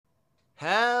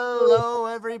Hello,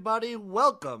 everybody.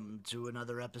 Welcome to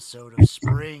another episode of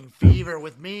Spring Fever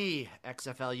with me,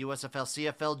 XFL,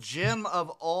 USFL, CFL, Jim of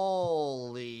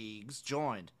all leagues,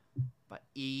 joined by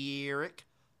Eric,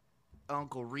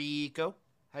 Uncle Rico.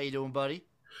 How you doing, buddy?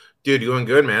 Dude, doing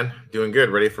good, man. Doing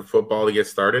good. Ready for football to get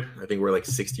started. I think we're like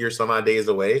 60 or some odd days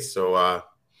away. So,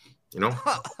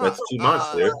 that's 2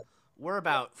 months, dude. We're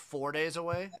about 4 days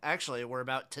away. Actually, we're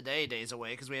about today days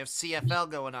away because we have CFL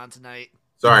going on tonight.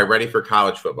 Sorry, ready for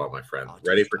college football, my friend. Oh,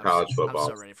 Ready dude, for I'm college I'm football.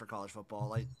 so ready for college football.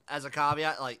 Like, as a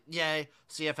caveat, like, yay,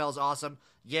 CFL is awesome.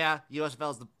 Yeah,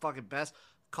 USFL is the fucking best.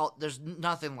 There's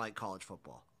nothing like college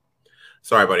football.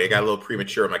 Sorry, buddy. I got a little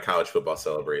premature with my college football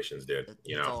celebrations, dude.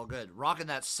 It's all good. Rocking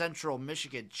that Central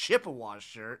Michigan Chippewa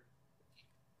shirt.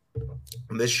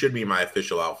 This should be my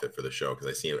official outfit for the show because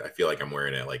I feel like I'm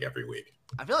wearing it like every week.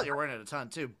 I feel like you're wearing it a ton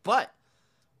too. But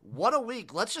what a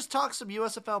week! Let's just talk some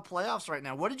USFL playoffs right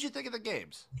now. What did you think of the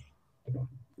games?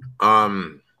 I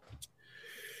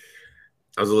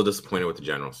was a little disappointed with the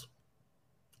Generals.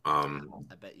 I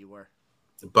bet you were.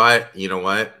 But you know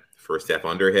what? First half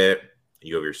under hit.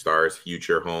 You have your Stars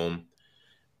future home.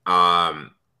 I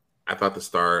thought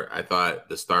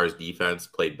the Stars defense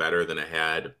played better than it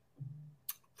had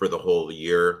for the whole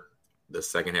year. The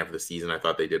second half of the season, I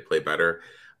thought they did play better.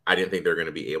 I didn't think they're going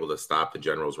to be able to stop the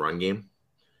Generals' run game,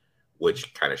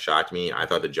 which kind of shocked me. I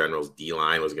thought the Generals'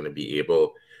 D-line was going to be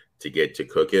able to get to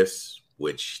Cookus,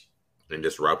 and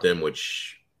disrupt him,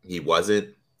 which he wasn't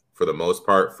for the most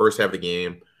part. First half of the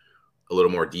game, a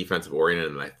little more defensive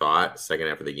oriented than I thought. Second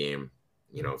half of the game,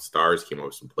 Stars came up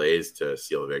with some plays to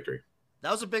seal the victory.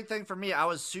 That was a big thing for me. I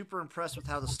was super impressed with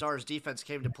how the Stars defense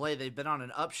came to play. They've been on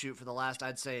an upshoot for the last,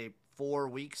 I'd say, 4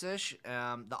 weeks-ish.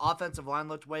 The offensive line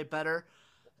looked way better.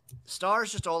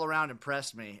 Stars just all around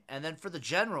impressed me. And then for the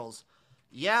Generals,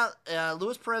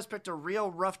 Luis Perez picked a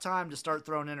real rough time to start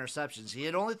throwing interceptions. He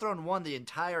had only thrown one the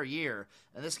entire year,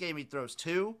 and this game he throws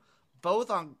 2,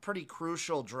 both on pretty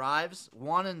crucial drives.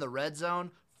 One in the red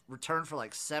zone, returned for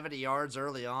like 70 yards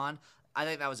early on. I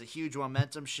think that was a huge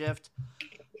momentum shift.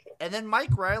 And then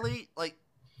Mike Riley,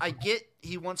 I get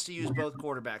he wants to use both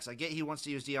quarterbacks. I get he wants to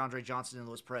use DeAndre Johnson and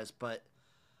Luis Perez, but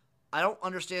I don't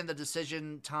understand the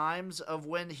decision times of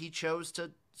when he chose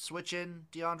to switch in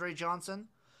DeAndre Johnson.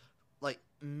 Like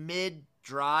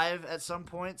mid-drive at some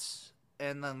points,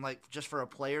 and then just for a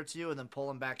play or two, and then pull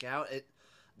him back out.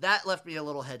 That left me a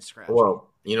little head scratch.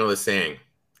 Well, you know the saying: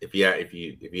 if you have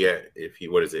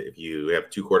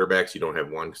 2 quarterbacks, you don't have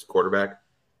one quarterback.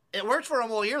 It worked for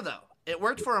him all year, though. It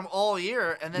worked for him all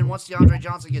year, and then once DeAndre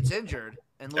Johnson gets injured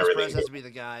and Luis Perez has to be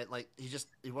the guy,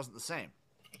 he wasn't the same.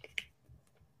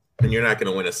 And you're not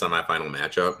going to win a semifinal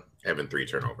matchup having 3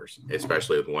 turnovers,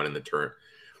 especially with one in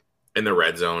the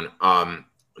red zone.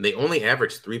 They only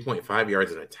averaged 3.5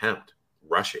 yards an attempt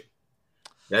rushing.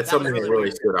 That's something that really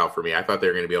stood out for me. I thought they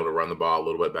were going to be able to run the ball a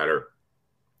little bit better.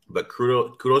 But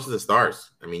kudos to the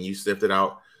Stars. I mean, you sifted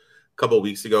out a couple of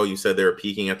weeks ago. You said they were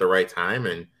peaking at the right time,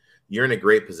 and you're in a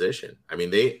great position. I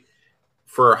mean,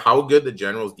 for how good the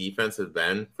Generals' defense has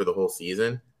been for the whole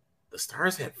season, the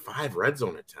Stars had 5 red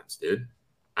zone attempts, dude.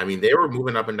 I mean, they were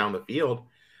moving up and down the field,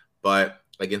 but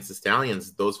against the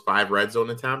Stallions, those 5 red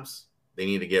zone attempts, they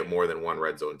need to get more than 1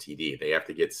 red zone TD. They have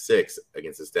to get 6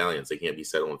 against the Stallions. They can't be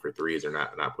settling for 3s or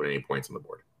not putting any points on the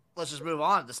board. Let's just move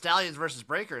on. The Stallions versus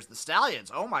Breakers. The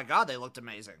Stallions, oh my God, they looked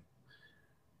amazing.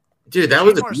 Dude, that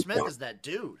was Seymour Smith is that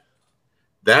dude.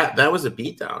 That was a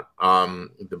beatdown.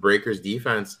 The Breakers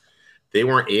defense, they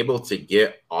weren't able to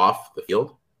get off the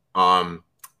field. I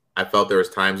felt there was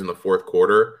times in the fourth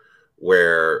quarter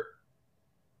where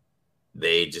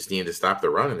they just needed to stop the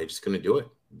run, and they just couldn't do it.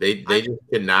 They just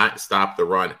could not stop the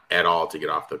run at all to get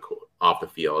off the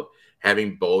field.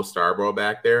 Having Bo Starborough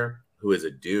back there, who is a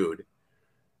dude,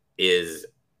 is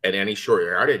at any short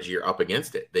yardage, you're up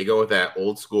against it. They go with that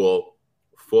old school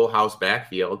full house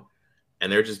backfield,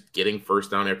 and they're just getting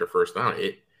first down after first down.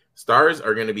 Stars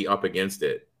are going to be up against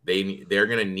it. They're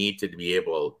going to need to be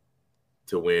able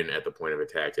to win at the point of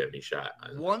attack to any shot.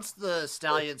 Once the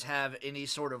Stallions have any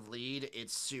sort of lead,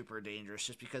 it's super dangerous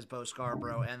just because Bo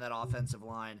Scarborough and that offensive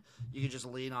line, you can just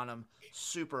lean on them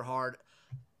super hard.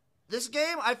 This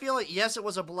game, I feel like, yes, it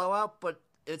was a blowout, but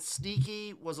it's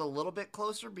sneaky was a little bit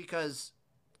closer because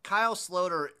Kyle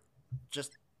Sloter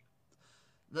just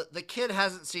the kid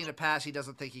hasn't seen a pass he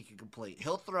doesn't think he can complete.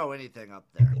 He'll throw anything up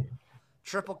there.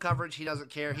 Triple coverage, he doesn't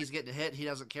care. He's getting hit, he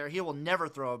doesn't care. He will never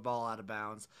throw a ball out of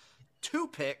bounds. 2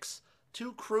 picks,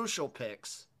 2 crucial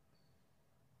picks.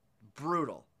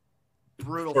 Brutal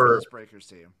for this Breakers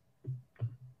team.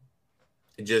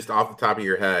 Just off the top of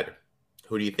your head,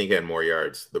 who do you think had more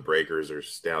yards, the Breakers or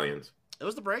Stallions? It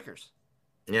was the Breakers.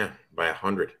 Yeah, by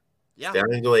 100. Yeah.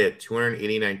 Stallions only had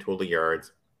 289 total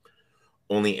yards,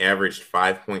 only averaged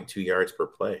 5.2 yards per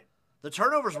play. The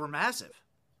turnovers were massive.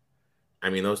 I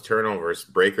mean, those turnovers,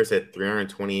 Breakers had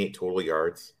 328 total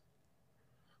yards,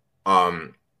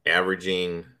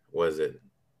 averaging, was it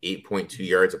 8.2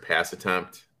 yards a pass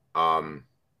attempt. But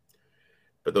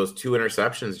those 2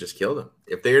 interceptions just killed them.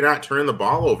 If they're not turning the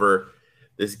ball over,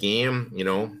 this game,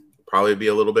 probably be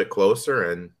a little bit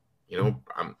closer. And,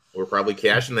 we're probably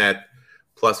cashing that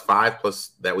 +5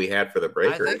 plus that we had for the I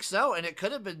Breakers. think so, and it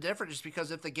could have been different just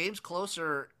because if the game's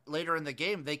closer later in the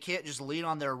game, they can't just lean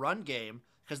on their run game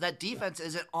because that defense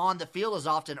isn't on the field as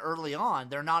often early on.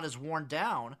 They're not as worn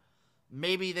down.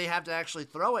 Maybe they have to actually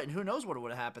throw it, and who knows what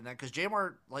would have happened then? Because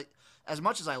Jamar, like, as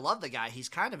much as I love the guy, he's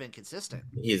kind of inconsistent.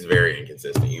 He's very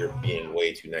inconsistent. You're being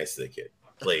way too nice to the kid.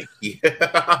 Like, He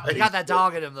got that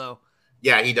dog in him, though.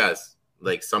 Yeah, he does.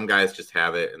 Like, some guys just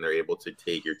have it, and they're able to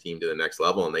take your team to the next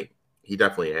level, and he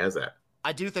definitely has that.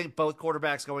 I do think both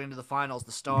quarterbacks going into the finals,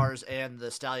 the Stars and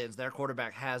the Stallions, their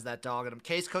quarterback has that dog in him.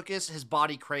 Case Cookis, his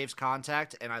body craves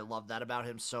contact, and I love that about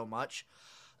him so much.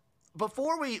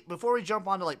 Before we jump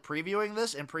on to like previewing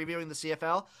this and previewing the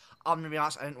CFL, I'm gonna be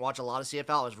honest, I didn't watch a lot of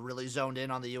CFL. I was really zoned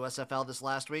in on the USFL this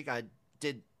last week. I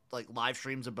did like live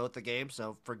streams of both the games,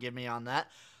 so forgive me on that.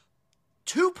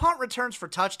 2 punt returns for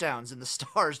touchdowns in the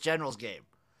Stars Generals game,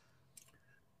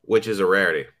 which is a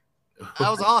rarity. That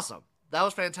was awesome. That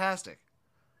was fantastic.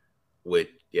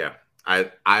 Yeah,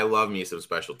 I love me some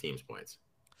special teams points.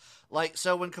 Like,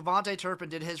 so when Cavante Turpin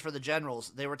did his for the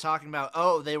Generals, they were talking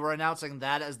about, they were announcing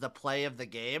that as the play of the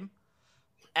game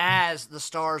as the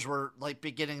Stars were, like,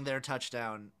 beginning their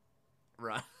touchdown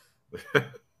run.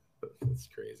 That's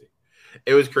crazy.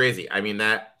 It was crazy. I mean,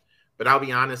 but I'll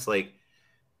be honest, like,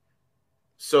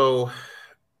 so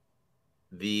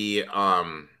the,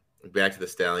 back to the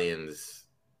Stallions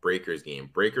Breakers game.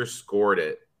 Breakers scored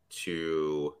it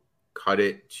to cut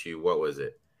it to, what was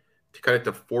it? To cut it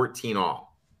to 14-all.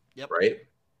 Yep. Right.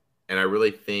 And I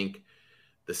really think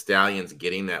the Stallions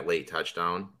getting that late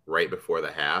touchdown right before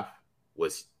the half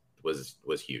was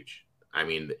huge. I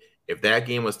mean, if that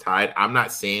game was tied, I'm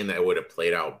not saying that it would have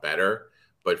played out better,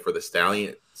 but for the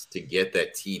Stallions to get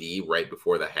that TD right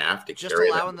before the half to just carry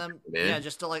allowing them,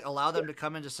 just to like allow them to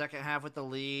come into second half with the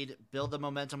lead, build the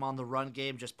momentum on the run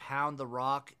game, just pound the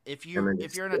rock. If you're in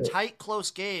a tight,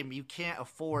 close game, you can't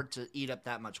afford to eat up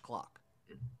that much clock.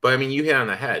 But I mean, you hit on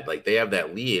the head. Like, they have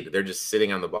that lead. They're just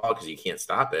sitting on the ball because you can't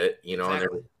stop it, exactly. And they're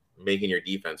making your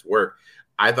defense work.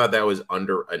 I thought that was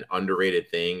an underrated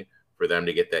thing for them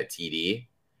to get that TD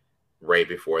right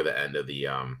before the end of the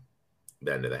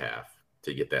half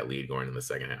to get that lead going in the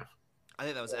second half. I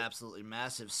think that was absolutely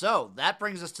massive. So that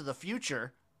brings us to the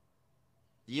future,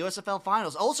 the USFL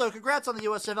finals. Also, congrats on the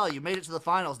USFL. You made it to the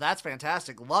finals. That's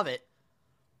fantastic. Love it.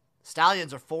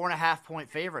 Stallions are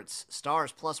 4.5-point favorites.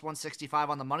 Stars plus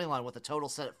 165 on the money line with a total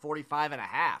set at 45.5.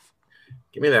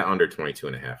 Give me that under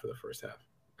 22.5 for the first half.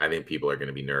 I think people are going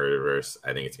to be nervous.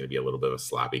 I think it's going to be a little bit of a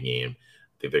sloppy game.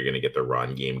 I think they're going to get the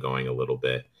run game going a little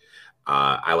bit.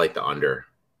 I like the under.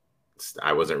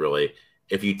 I wasn't really.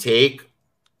 If you take,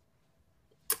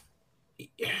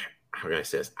 how can I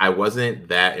say this? I wasn't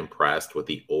that impressed with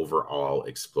the overall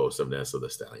explosiveness of the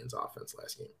Stallions offense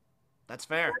last game. That's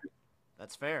fair.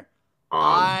 That's fair.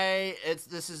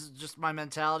 This is just my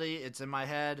mentality. It's in my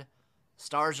head.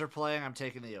 Stars are playing. I'm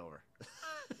taking the over.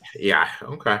 Yeah.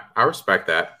 Okay. I respect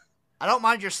that. I don't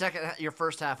mind your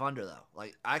first half under though.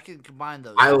 Like, I can combine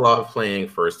those. I love playing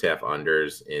first half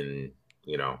unders in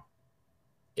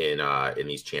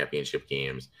these championship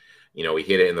games. We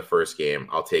hit it in the first game.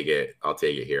 I'll take it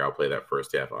here. I'll play that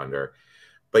first half under.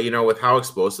 But with how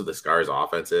explosive the Stars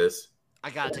offense is, I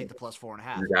gotta take the plus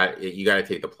 4.5. You gotta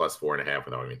take the plus 4.5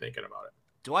 without even thinking about it.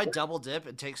 Do I double dip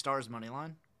and take Stars money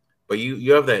line? But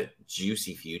you have that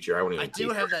juicy future. I do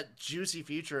have that juicy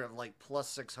future of like plus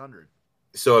 600.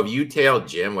 So if you tailed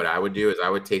Jim, what I would do is I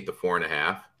would take the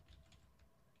 4.5,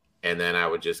 and then I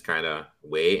would just kind of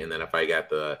wait. And then if I got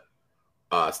the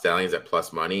Stallions at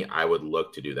plus money, I would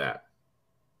look to do that.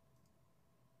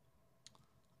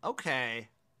 Okay,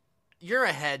 you're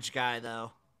a hedge guy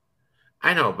though.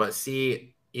 I know, but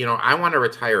see, I want to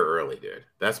retire early, dude.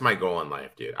 That's my goal in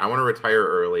life, dude. I want to retire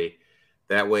early.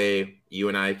 That way,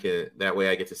 I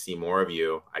get to see more of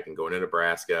you. I can go into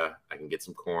Nebraska. I can get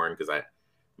some corn because I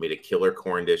made a killer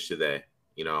corn dish today.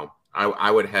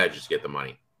 I would hedge just to get the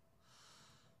money.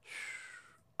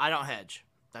 I don't hedge.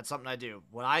 That's something I do.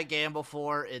 When I gamble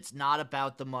for, it's not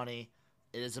about the money.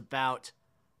 It is about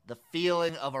the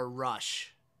feeling of a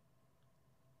rush.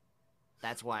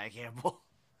 That's why I gamble.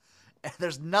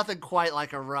 There's nothing quite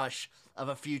like a rush of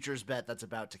a futures bet that's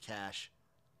about to cash.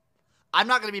 I'm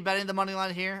not going to be betting the money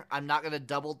line here. I'm not going to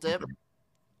double dip,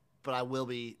 but I will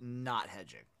be not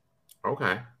hedging.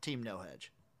 Okay. Team no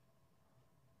hedge.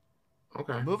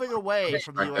 Okay. Moving away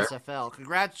from the USFL.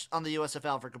 Congrats on the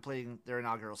USFL for completing their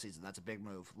inaugural season. That's a big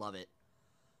move. Love it.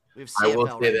 We have CFL I will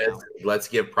say right this. now. Let's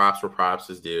give props where props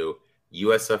is due.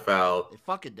 USFL. They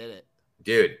fucking did it.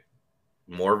 Dude,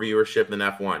 more viewership than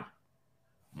F1.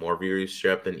 More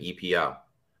viewership than EPL.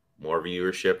 More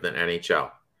viewership than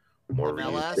NHL. More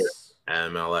MLS.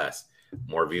 viewership MLS.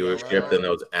 More viewership than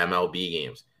those MLB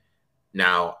games.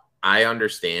 Now, I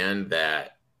understand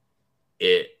that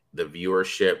the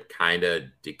viewership kind of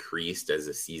decreased as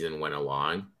the season went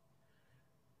along.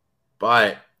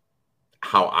 But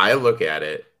how I look at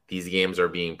it, these games are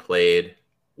being played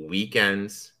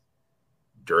weekends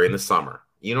during the summer.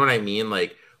 You know what I mean?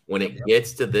 Like when it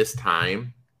gets to this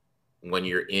time, when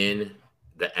you're in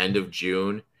the end of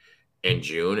June and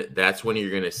June, that's when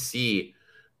you're going to see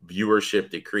viewership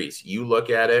decrease. You look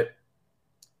at it,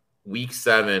 week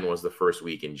 7 was the first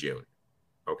week in June.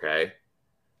 Okay.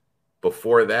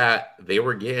 Before that, they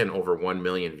were getting over 1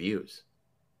 million views.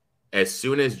 As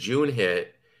soon as June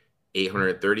hit,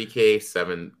 830K,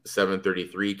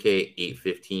 733K,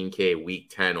 815K,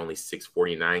 week 10, only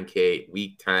 649K,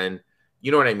 week 10.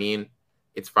 You know what I mean?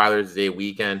 It's Father's Day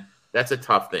weekend. That's a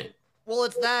tough thing. Well,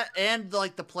 it's that, and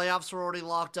like the playoffs were already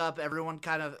locked up. Everyone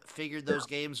kind of figured those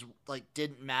games like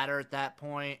didn't matter at that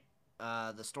point.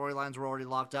 The storylines were already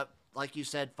locked up. Like you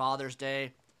said, Father's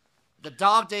Day. The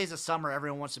dog days of summer,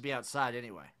 everyone wants to be outside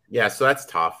anyway. Yeah, so that's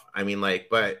tough. I mean,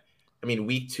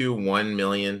 week 2, 1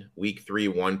 million. Week 3,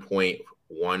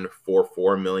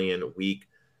 1.144 million. Week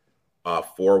 4,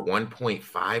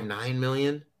 1.59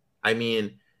 million. I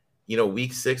mean,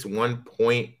 week 6,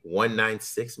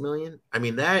 1.196 million. I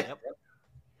mean, that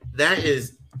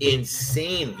is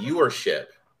insane viewership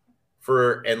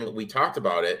and we talked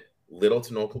about it, little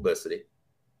to no publicity.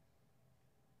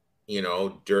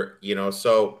 So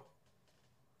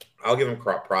I'll give them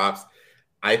props.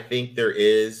 I think there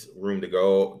is room to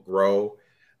grow.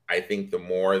 I think the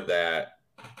more that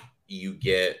you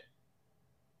get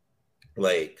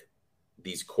like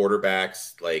these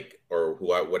quarterbacks, or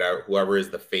whoever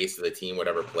is the face of the team,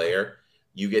 whatever player,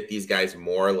 you get these guys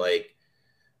more like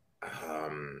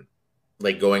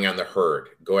going on the Herd,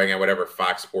 going on whatever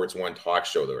Fox Sports 1 talk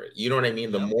show there is. You know what I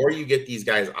mean? The more you get these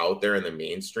guys out there in the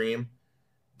mainstream,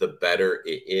 the better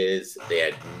it is. They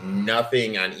had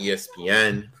nothing on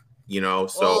ESPN, so.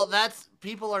 Well,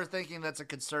 people are thinking that's a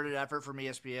concerted effort from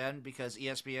ESPN because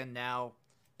ESPN now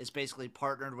is basically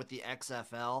partnered with the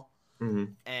XFL. Mm-hmm.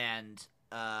 And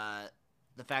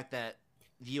the fact that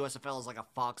the USFL is like a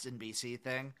Fox NBC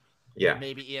thing. Yeah.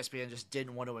 Maybe ESPN just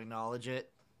didn't want to acknowledge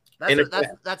it.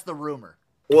 That's the rumor.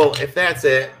 Well, if that's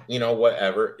it,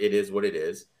 whatever, it is what it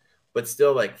is. But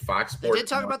still, like Fox Sports, they did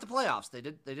talk about the playoffs. They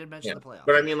did mention the playoffs.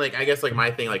 But I mean, I guess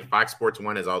my thing, Fox Sports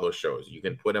 1 has all those shows. You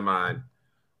can put them on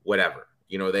whatever.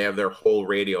 They have their whole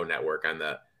radio network on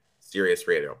the Sirius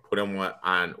Radio. Put them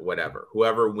on whatever.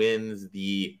 Whoever wins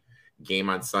the game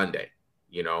on Sunday,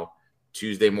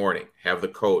 Tuesday morning, have the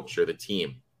coach or the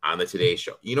team on the Today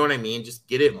Show. You know what I mean? Just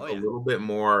get it a little bit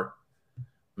more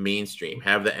mainstream.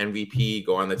 Have the MVP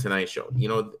go on the Tonight Show.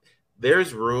 There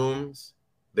is room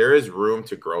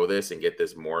to grow this and get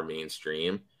this more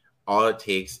mainstream. All it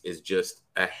takes is just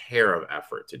a hair of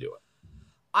effort to do it.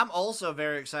 I'm also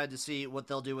very excited to see what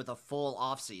they'll do with a full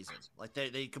offseason. Like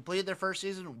they completed their first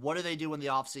season. What do they do in the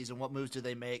offseason? What moves do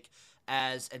they make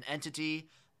as an entity,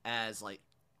 as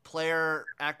player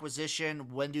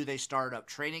acquisition? When do they start up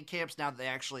training camps now that they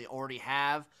actually already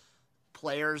have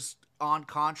players on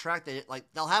contract?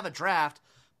 They'll have a draft,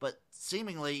 but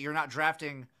seemingly you're not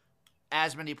drafting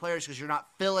as many players because you're not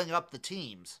filling up the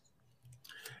teams.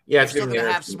 Yeah, you're still going to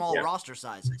have small roster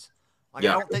sizes. I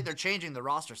don't think they're changing the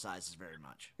roster sizes very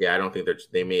much. Yeah, I don't think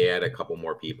they may add a couple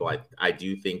more people. I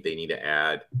do think they need to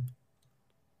add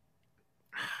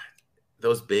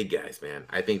those big guys, man.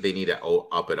 I think they need to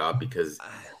up it up because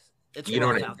it's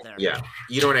rough out there. Yeah,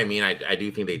 you know what I mean. I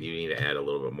do think they do need to add a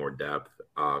little bit more depth.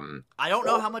 I don't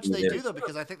know how much they do though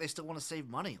because I think they still want to save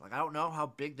money. I don't know how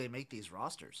big they make these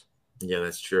rosters. Yeah,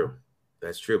 that's true.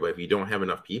 That's true, but if you don't have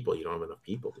enough people, you don't have enough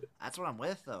people to. That's what I'm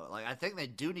with, though. I think they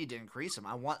do need to increase them.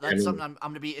 Something I'm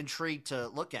going to be intrigued to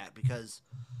look at because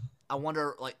I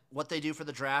wonder, what they do for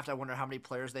the draft. I wonder how many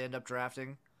players they end up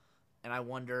drafting, and I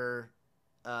wonder,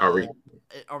 are we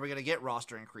going to get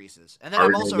roster increases? And then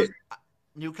I'm also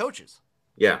new coaches.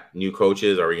 Yeah, new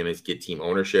coaches. Are we going to get team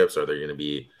ownerships? Are there going to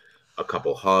be a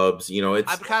couple hubs?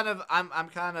 I'm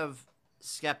kind of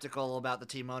skeptical about the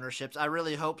team ownerships. I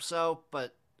really hope so,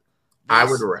 but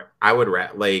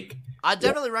Yes. Like I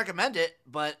definitely recommend it,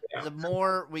 but yeah. the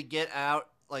more we get out,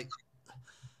 like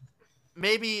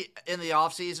maybe in the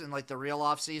off season, like the real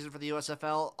off season for the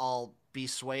USFL, I'll be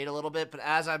swayed a little bit. But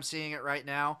as I'm seeing it right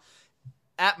now,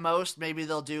 at most maybe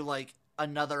they'll do like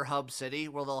another hub city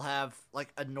where they'll have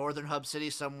like a northern hub city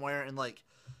somewhere in like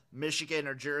Michigan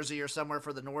or Jersey or somewhere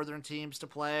for the northern teams to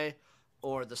play,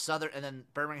 or the southern, and then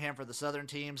Birmingham for the southern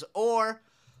teams, or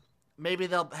maybe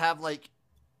they'll have like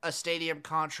a stadium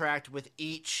contract with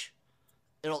each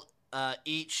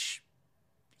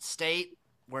state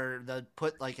where they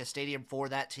put like a stadium for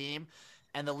that team,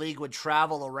 and the league would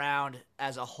travel around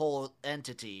as a whole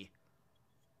entity.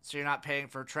 So you're not paying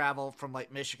for travel from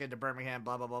like Michigan to Birmingham,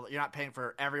 blah blah blah. You're not paying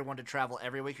for everyone to travel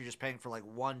every week. You're just paying for like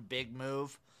one big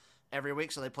move every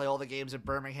week. So they play all the games in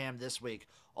Birmingham this week,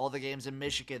 all the games in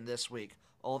Michigan this week,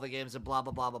 all the games in blah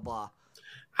blah blah blah blah.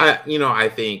 I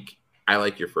think I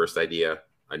like your first idea,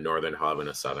 a northern hub and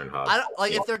a southern hub. I don't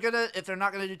like if they're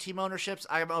not gonna do team ownerships.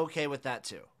 I'm okay with that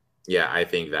too. Yeah, I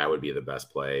think that would be the best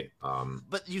play.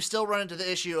 But you still run into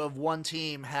the issue of one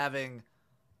team having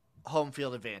home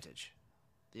field advantage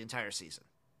the entire season.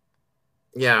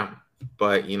 Yeah,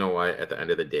 but you know what? At the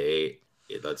end of the day,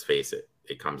 let's face it,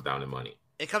 it comes down to money.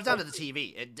 It comes down to the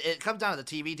TV. It comes down to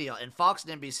the TV deal. And Fox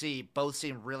and NBC both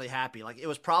seem really happy. Like, it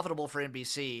was profitable for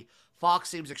NBC. Fox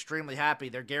seems extremely happy.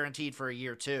 They're guaranteed for a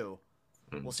year, too.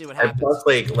 We'll see what happens. And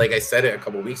plus, like I said it a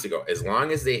couple weeks ago, as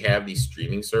long as they have these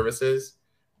streaming services,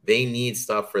 they need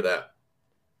stuff for that.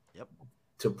 Yep.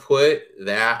 To put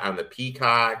that on the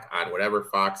Peacock, on whatever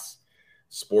Fox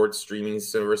sports streaming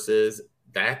services,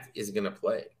 that is going to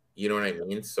play. You know what I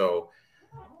mean? So,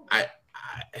 I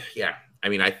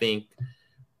think,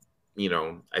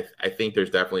 I think there's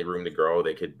definitely room to grow.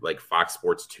 They could, like Fox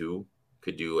Sports 2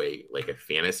 could do a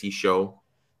fantasy show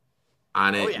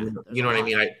on it. Oh, yeah. You know what I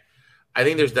mean? I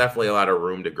think there's definitely a lot of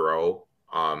room to grow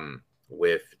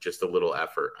with just a little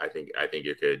effort. I think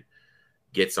you could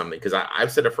get something, because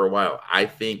I've said it for a while. I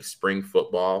think spring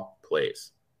football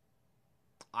plays.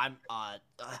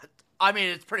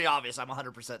 It's pretty obvious. I'm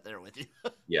 100% there with you.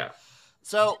 Yeah.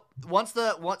 So I'm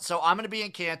going to be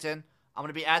in Canton. I'm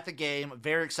going to be at the game.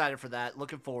 Very excited for that.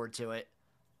 Looking forward to it.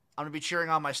 I'm going to be cheering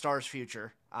on my Stars'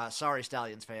 future. Sorry,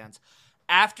 Stallions fans.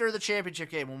 After the championship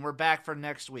game, when we're back for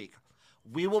next week,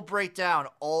 we will break down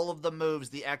all of the moves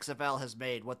the XFL has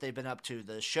made, what they've been up to,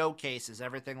 the showcases,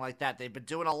 everything like that. They've been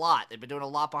doing a lot. They've been doing a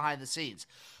lot behind the scenes.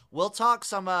 We'll talk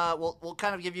some. We'll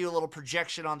kind of give you a little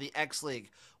projection on the X League.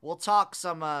 We'll talk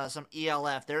some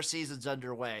ELF. Their season's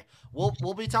underway.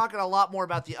 We'll be talking a lot more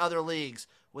about the other leagues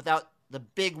without the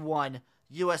big one,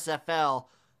 USFL,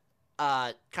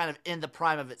 kind of in the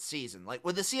prime of its season. Like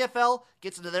when the CFL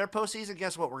gets into their postseason,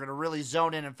 guess what? We're going to really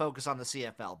zone in and focus on the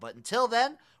CFL. But until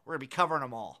then, we're going to be covering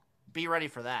them all. Be ready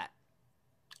for that.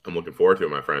 I'm looking forward to it,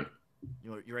 my friend.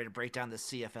 You ready to break down this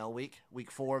CFL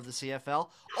week 4 of the CFL?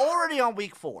 Already on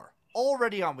week 4.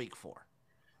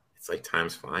 It's like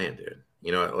time's flying, dude.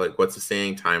 You know, like what's the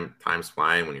saying? Time's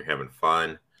flying when you're having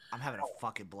fun. I'm having a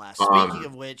fucking blast. Speaking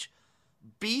of which,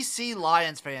 BC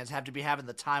Lions fans have to be having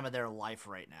the time of their life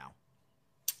right now.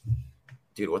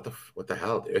 Dude, what the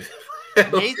hell, dude?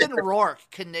 Nathan Rourke,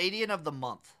 Canadian of the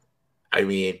month. I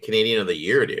mean, Canadian of the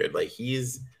year, dude. Like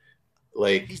he's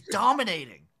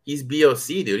dominating. He's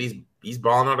BOC, dude. He's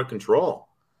balling out of control.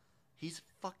 He's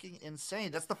fucking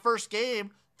insane. That's the first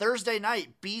game, Thursday night,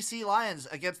 BC Lions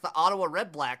against the Ottawa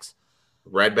Redblacks.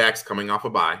 Redbacks coming off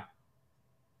a bye.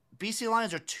 BC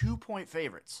Lions are 2-point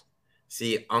favorites.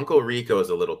 See, Uncle Rico is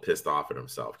a little pissed off at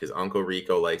himself because Uncle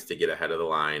Rico likes to get ahead of the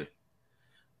line.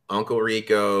 Uncle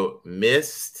Rico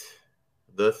missed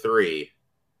the 3,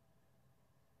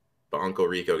 but Uncle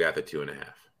Rico got the 2.5.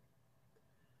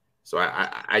 So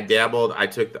I dabbled. I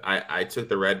took the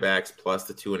Redbacks plus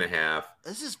the 2.5.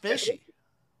 This is fishy.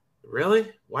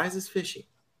 Really? Why is this fishy?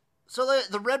 So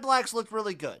the Redblacks looked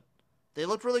really good. They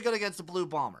looked really good against the Blue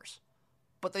Bombers,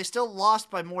 but they still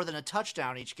lost by more than a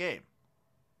touchdown each game.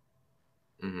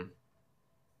 Mm-hmm.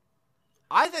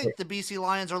 I think the BC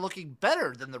Lions are looking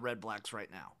better than the Redblacks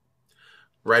right now.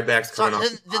 Redbacks coming off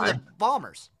than the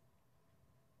Bombers.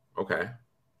 Okay.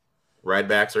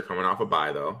 Redbacks are coming off a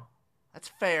bye, though. That's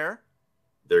fair.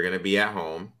 They're going to be at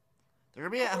home.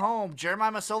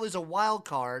 Jeremiah Masoli's a wild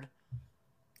card.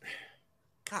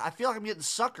 God, I feel like I'm getting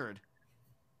suckered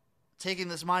taking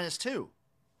this -2.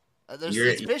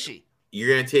 It's fishy. You're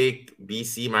going to take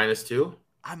BC -2?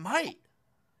 I might.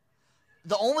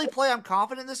 The only play I'm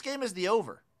confident in this game is the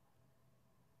over.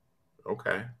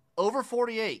 Okay. Over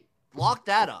 48. Lock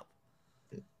that up.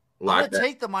 I'm going to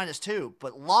take the -2,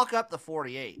 but lock up the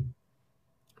 48.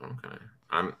 Okay.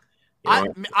 You know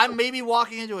what? I'm maybe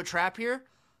walking into a trap here,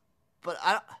 but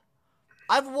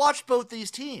I've watched both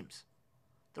these teams.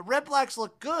 The Red Blacks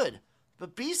look good,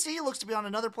 but BC looks to be on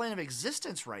another plane of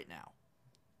existence right now.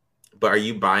 But are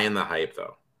you buying the hype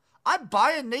though? I'm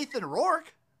buying Nathan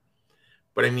Rourke.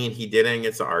 But I mean, he did it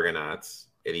against the Argonauts,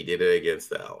 and he did it against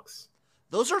the Elks.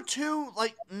 Those are two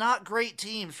not great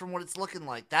teams from what it's looking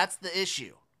like. That's the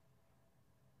issue.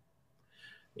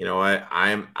 You know what?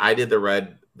 I did the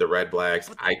Red Blacks.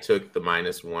 I took the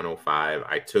 -105.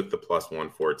 I took the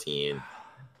 +114.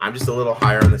 I'm just a little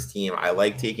higher on this team. I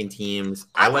like taking teams.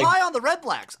 I'm high on the Red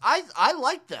Blacks. I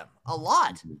like them a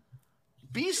lot.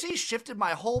 BC shifted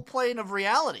my whole plane of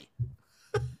reality.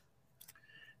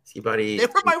 See, buddy, they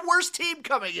were my worst team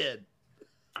coming in.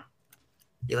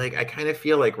 You're like, I kind of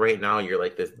feel like right now you're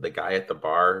like the guy at the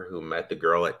bar who met the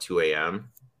girl at 2 a.m.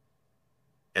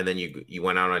 and then you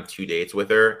went out on 2 dates with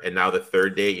her, and now the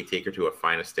third date you take her to a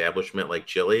fine establishment like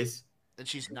Chili's. And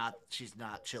she's not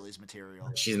Chili's material.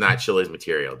 She's not Chili's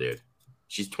material, dude.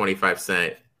 She's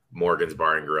 25-cent Morgan's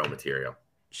Bar and Grill material.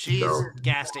 She's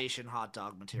gas station hot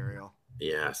dog material.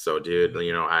 Yeah, so dude,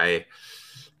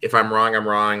 if I'm wrong, I'm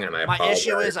wrong, and I apologize. My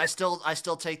issue is I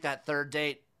still take that third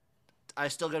date. I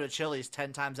still go to Chili's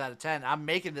 10 times out of 10. I'm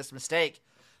making this mistake.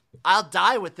 I'll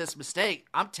die with this mistake.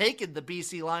 I'm taking the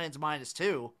BC Lions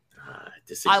 -2.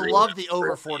 I love the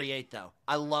over 48 though.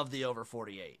 I love the over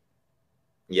 48.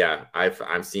 Yeah,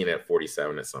 I'm seeing it at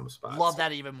 47 at some spots. Love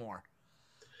that even more.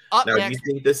 Now, do you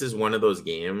think this is one of those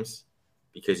games,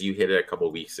 because you hit it a couple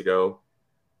weeks ago,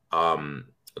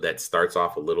 that starts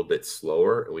off a little bit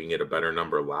slower and we can get a better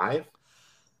number live?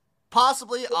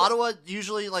 Possibly. Ottawa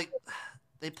usually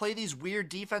they play these weird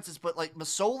defenses, but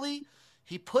Masoli,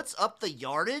 he puts up the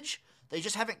yardage. They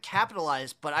just haven't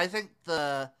capitalized. But I think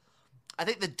the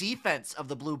defense of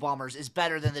the Blue Bombers is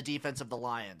better than the defense of the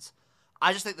Lions.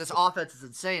 I just think this offense is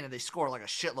insane, and they score a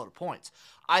shitload of points.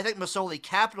 I think Masoli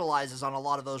capitalizes on a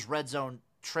lot of those red zone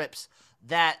trips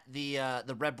that the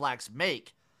Red Blacks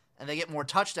make, and they get more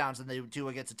touchdowns than they do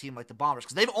against a team like the Bombers,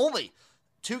 because they've only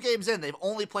 2 games in, they've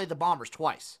only played the Bombers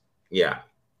twice. Yeah,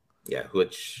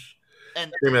 which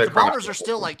and the Bombers are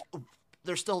still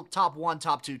they're still top 1,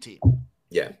 top 2 team.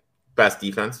 Yeah, best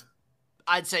defense.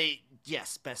 I'd say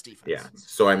yes, best defense. Yeah,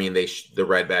 so I mean the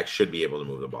Redbacks should be able to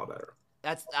move the ball better.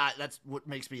 That's what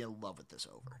makes me in love with this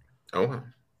over. Okay.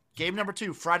 Game number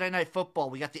 2, Friday Night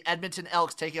Football. We got the Edmonton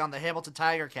Elks taking on the Hamilton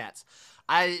Tiger Cats.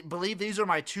 I believe these are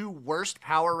my 2 worst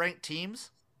power ranked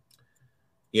teams.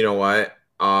 You know what?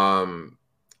 I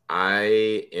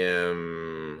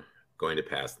am going to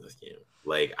pass this game.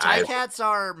 Cats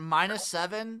are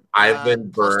 -7. I've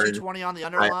been plus burned. 220 on the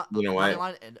underline. You know what?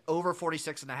 Line, and over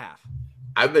 46.5.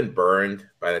 I've been burned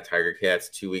by the Tiger Cats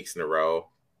 2 weeks in a row.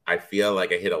 I feel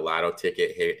like I hit a lotto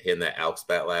ticket hitting the Elks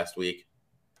bet last week.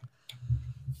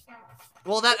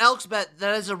 Well, that Elks bet,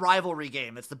 that is a rivalry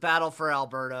game. It's the battle for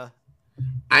Alberta.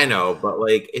 I know, but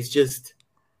it's just,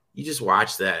 you just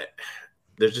watch that.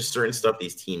 There's just certain stuff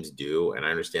these teams do, and I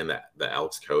understand that the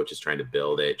Elks coach is trying to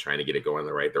build it, trying to get it going in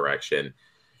the right direction.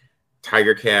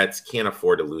 Tiger Cats can't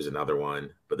afford to lose another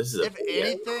one, but this is if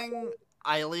anything,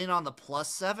 I lean on the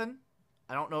 +7.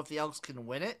 I don't know if the Elks can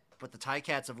win it, but the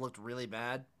Ticats have looked really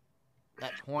bad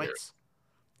at points,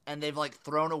 and they've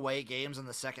thrown away games in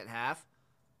the second half,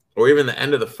 or even the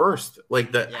end of the first.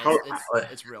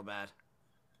 It's real bad.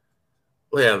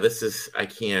 Yeah, this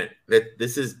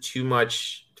is too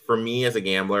much for me as a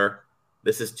gambler.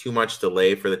 This is too much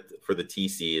delay for the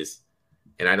TCs,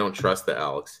 and I don't trust the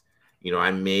Elks.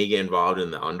 I may get involved in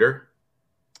the under.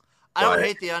 I don't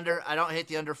hate the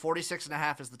under.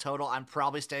 46.5 is the total. I'm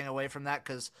probably staying away from that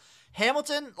because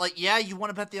Hamilton, you want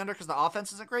to bet the under because the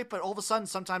offense isn't great, but all of a sudden,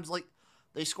 sometimes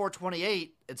they score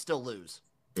 28 and still lose.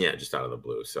 Yeah, just out of the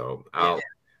blue. So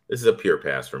this is a pure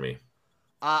pass for me.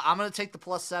 I'm going to take the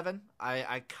 +7.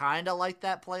 I kind of like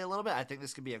that play a little bit. I think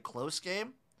this could be a close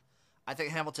game. I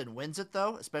think Hamilton wins it,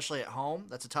 though, especially at home.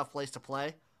 That's a tough place to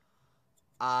play.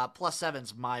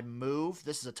 +7's my move.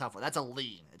 This is a tough one. That's a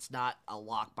lean. It's not a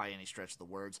lock by any stretch of the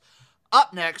words.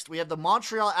 Up next, we have the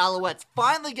Montreal Alouettes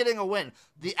finally getting a win.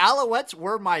 The Alouettes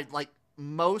were my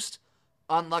most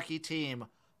unlucky team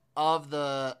of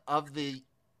the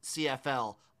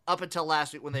CFL up until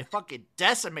last week when they fucking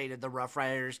decimated the Rough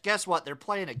Riders. Guess what? They're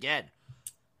playing again.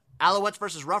 Alouettes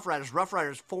versus Rough Riders. Rough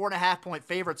Riders 4.5-point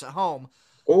favorites at home.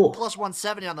 Oh,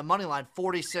 +170 on the money line.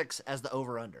 46 as the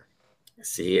over/under.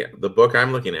 See, the book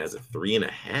I'm looking at is a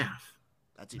 3.5.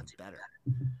 That's even better.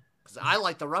 Because I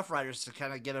like the Rough Riders to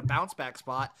kind of get a bounce back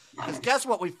spot. Because guess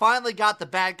what? We finally got the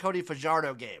bad Cody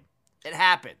Fajardo game. It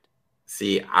happened.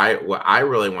 See, what I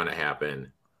really want to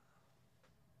happen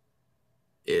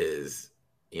is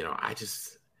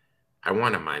I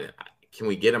want a minus. Can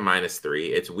we get a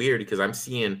 -3? It's weird because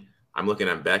I'm looking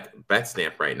at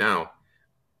BetStamp right now.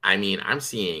 I mean, I'm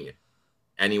seeing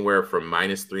anywhere from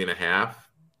 -3.5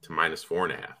 to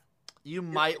 -4.5. You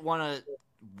might want to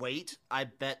wait. I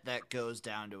bet that goes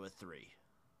down to a 3.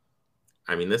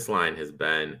 I mean, this line has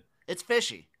been It's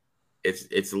fishy.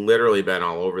 It's literally been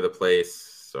all over the place.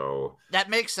 So that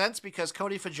makes sense because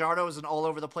Cody Fajardo is an all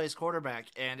over the place quarterback,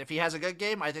 and if he has a good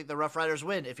game, I think the Rough Riders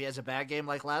win. If he has a bad game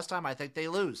like last time, I think they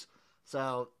lose.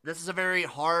 So this is a very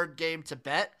hard game to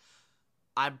bet.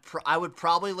 I would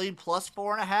probably lean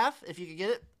 +4.5 if you could get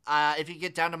it. If you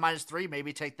get down to -3,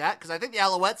 maybe take that because I think the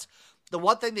Alouettes. The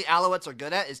one thing the Alouettes are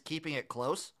good at is keeping it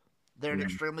close. They're an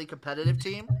extremely competitive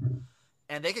team,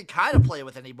 and they can kind of play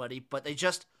with anybody, but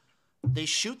they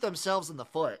shoot themselves in the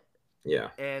foot.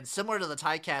 Yeah. And similar to the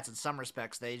Ticats in some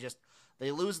respects, they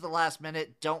lose the last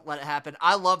minute. Don't let it happen.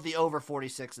 I love the over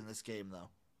 46 in this game, though.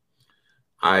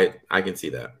 I can see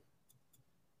that.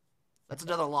 That's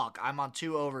another lock. I'm on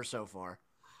 2 over so far.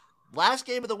 Last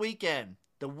game of the weekend,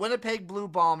 the Winnipeg Blue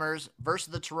Bombers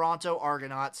versus the Toronto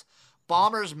Argonauts.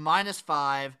 Bombers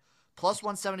 -5,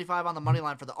 +175 on the money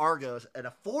line for the Argos, and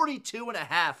a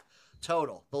 42.5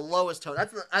 total. The lowest total.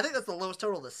 I think that's the lowest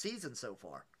total of the season so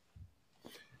far.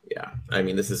 Yeah, I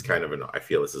mean, this is kind of I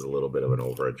feel this is a little bit of an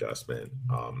over adjustment.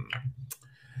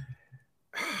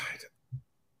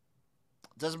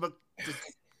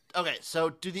 Okay, so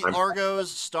do the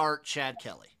Argos start Chad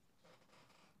Kelly?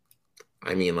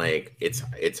 I mean, like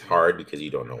it's hard because you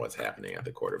don't know what's happening at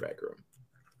the quarterback room.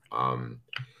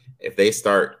 If they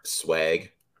start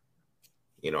Swag,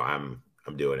 I'm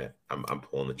doing it. I'm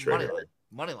pulling the trigger.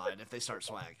 Money line if they start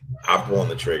Swag. I'm pulling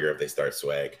the trigger if they start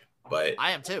Swag. But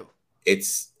I am too.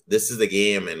 This is the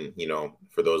game, and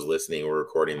for those listening, we're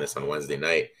recording this on Wednesday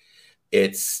night.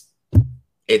 It's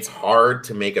hard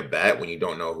to make a bet when you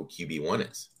don't know who QB1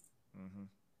 is. Mm-hmm.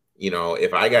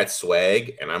 If I got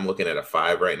Swag and I'm looking at a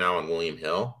 5 right now on William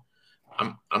Hill,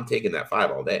 I'm taking that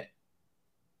 5 all day.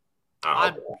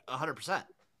 I'm 100%.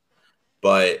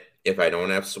 But if I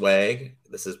don't have Swag,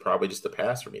 this is probably just a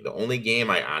pass for me. The only game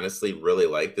I honestly really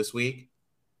like this week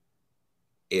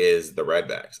is the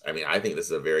Redbacks. I mean, I think this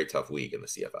is a very tough week in the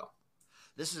CFL.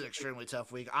 This is an extremely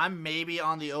tough week. I'm maybe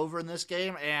on the over in this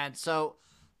game, and so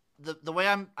the way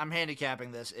I'm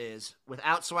handicapping this is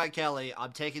without Swag Kelly,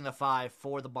 I'm taking the 5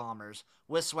 for the Bombers.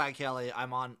 With Swag Kelly,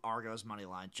 I'm on Argos money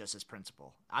line just as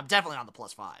principal. I'm definitely on the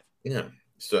 +5. Yeah.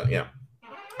 So yeah,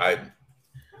 I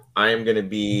am going to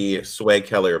be Swag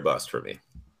Kelly or bust for me.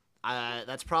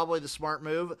 That's probably the smart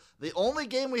move. The only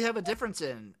game we have a difference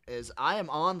in is I am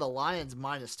on the Lions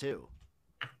 -2.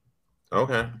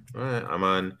 Okay. All right. I'm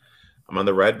on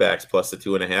the Redbacks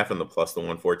 +2.5 and the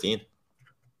 +114.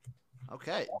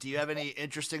 Okay. Do you have any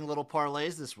interesting little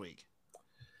parlays this week?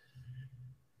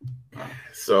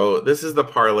 So this is the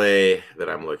parlay that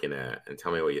I'm looking at, and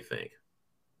tell me what you think.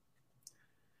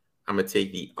 I'm going to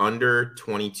take the under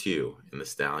 22 in the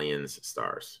Stallions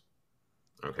Stars.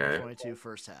 Okay. 22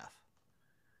 first half.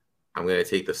 I'm going to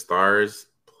take the Stars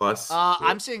plus.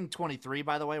 I'm seeing 23,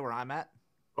 by the way, where I'm at.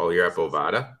 Oh, you're at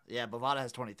Bovada? Yeah, Bovada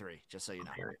has 23, just so you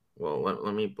know. Right. Well,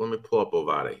 let me pull up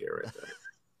Bovada here right there.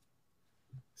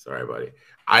 Sorry, buddy.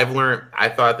 I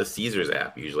thought the Caesars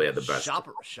app usually had the best.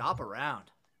 Shop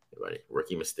around. Hey, buddy.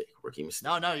 Rookie mistake.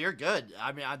 No, you're good.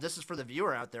 I mean, this is for the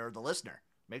viewer out there, the listener.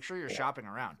 Make sure you're shopping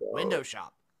around. Window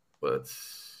shop. All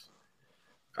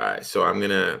right, so I'm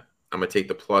gonna take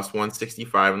the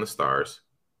 +165 on the Stars.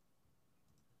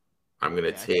 I'm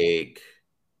gonna take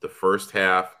the first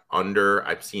half under.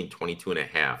 I've seen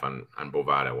 22.5 on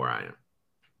Bovada where I am.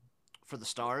 For the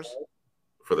Stars?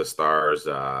 For the Stars,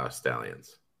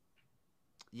 Stallions.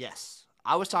 Yes.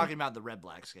 I was talking about the Red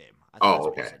Blacks game. I thought that's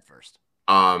what you said first.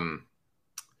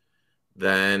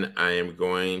 Then I am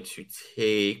going to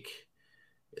take.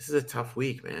 This is a tough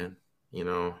week, man.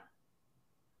 God,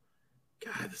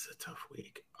 this is a tough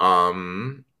week. I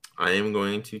am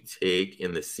going to take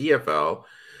in the CFL.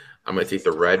 I'm going to take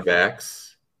the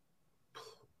Redbacks.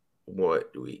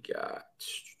 What do we got?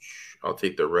 I'll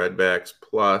take the Redbacks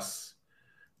plus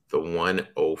the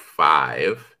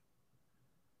 105,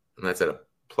 and that's at a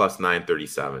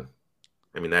 +937.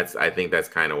 I mean, I think that's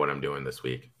kind of what I'm doing this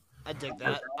week. I dig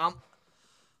that.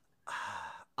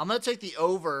 I'm going to take the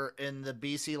over in the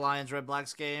BC Lions Red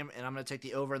Blacks game, and I'm going to take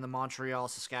the over in the Montreal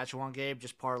Saskatchewan game.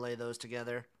 Just parlay those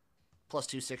together.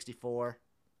 +264.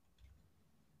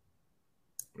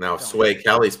 Now, Sway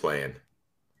Kelly's playing.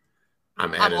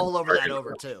 I'm all over that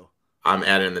over, too. I'm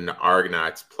adding the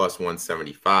Argonauts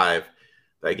 +175.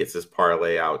 That gets this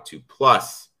parlay out to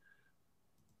plus.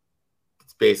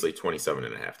 It's basically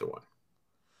 27.5 to 1.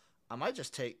 I might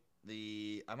just take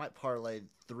I might parlay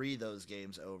 3 of those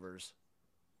games overs.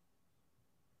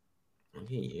 Look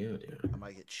at you, dude. I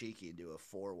might get cheeky and do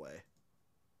a 4-way.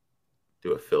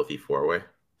 Do a filthy 4-way.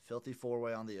 Filthy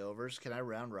 4-way on the overs. Can I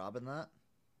round robin that?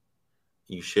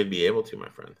 You should be able to, my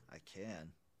friend. I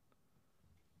can.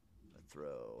 I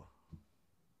throw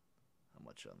how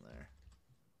much on there?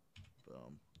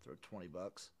 Boom. Throw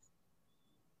 $20.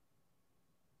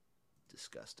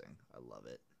 Disgusting. I love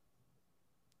it.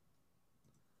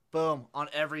 Boom. On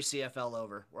every CFL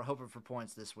over. We're hoping for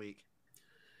points this week.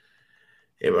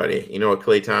 Hey, buddy. You know what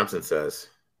Klay Thompson says?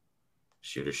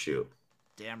 Shoot or shoot.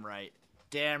 Damn right.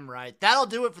 Damn right. That'll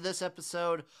do it for this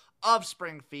episode of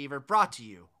Spring Fever, brought to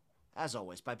you, as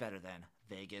always, by Better Than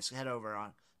Vegas. Head over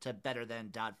on to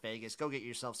betterthan.vegas. Go get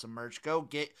yourself some merch. Go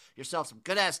get yourself some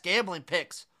good-ass gambling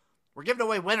picks. We're giving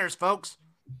away winners, folks.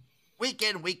 Week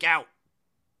in, week out.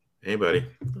 Hey, buddy.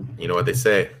 You know what they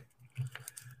say.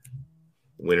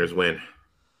 Winners win.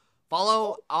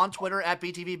 Follow on Twitter at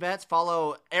BTVBets.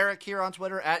 Follow Eric here on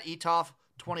Twitter at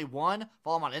ETOF21.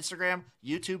 Follow him on Instagram,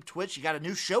 YouTube, Twitch. You got a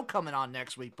new show coming on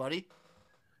next week, buddy.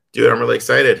 Dude, I'm really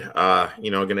excited.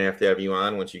 Gonna have to have you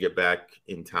on once you get back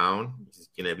in town. It's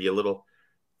gonna be a little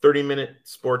 30-minute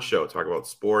sports show. Talk about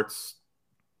sports,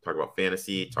 talk about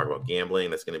fantasy, talk about gambling.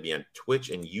 That's gonna be on Twitch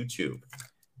and YouTube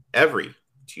every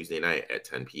Tuesday night at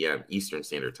 10 p.m. Eastern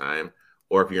Standard Time.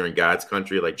 Or if you're in God's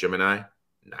country like Jim and I,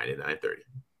 9 to 9:30.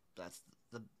 That's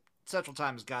the Central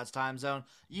Time is God's time zone.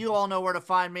 You all know where to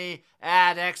find me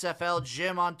at XFL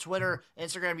Jim on Twitter,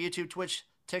 Instagram, YouTube, Twitch,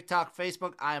 TikTok,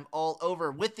 Facebook. I am all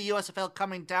over. With the USFL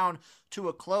coming down to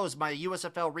a close, my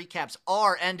USFL recaps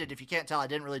are ended. If you can't tell, I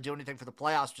didn't really do anything for the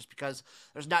playoffs just because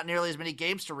there's not nearly as many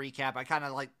games to recap. I kind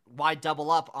of like, why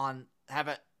double up on have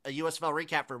a USFL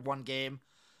recap for one game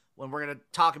when we're going to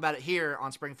talk about it here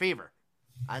on Spring Fever?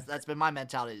 That's been my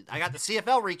mentality. I got the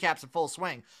CFL recaps in full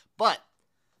swing, but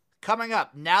coming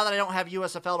up, now that I don't have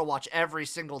USFL to watch every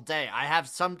single day, I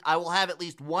will have at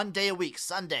least one day a week,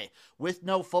 Sunday, with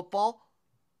no football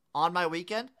on my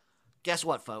weekend. Guess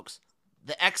what, folks?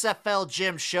 The XFL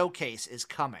Gym Showcase is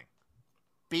coming.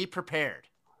 Be prepared.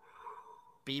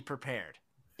 Be prepared.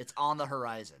 It's on the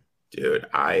horizon. Dude,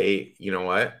 you know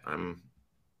what?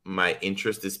 My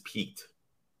interest is piqued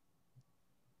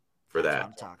for That's that. what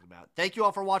I'm talking about. Thank you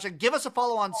all for watching. Give us a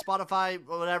follow on Spotify,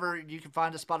 whatever you can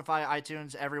find us, Spotify,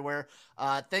 iTunes, everywhere.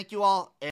 Thank you all.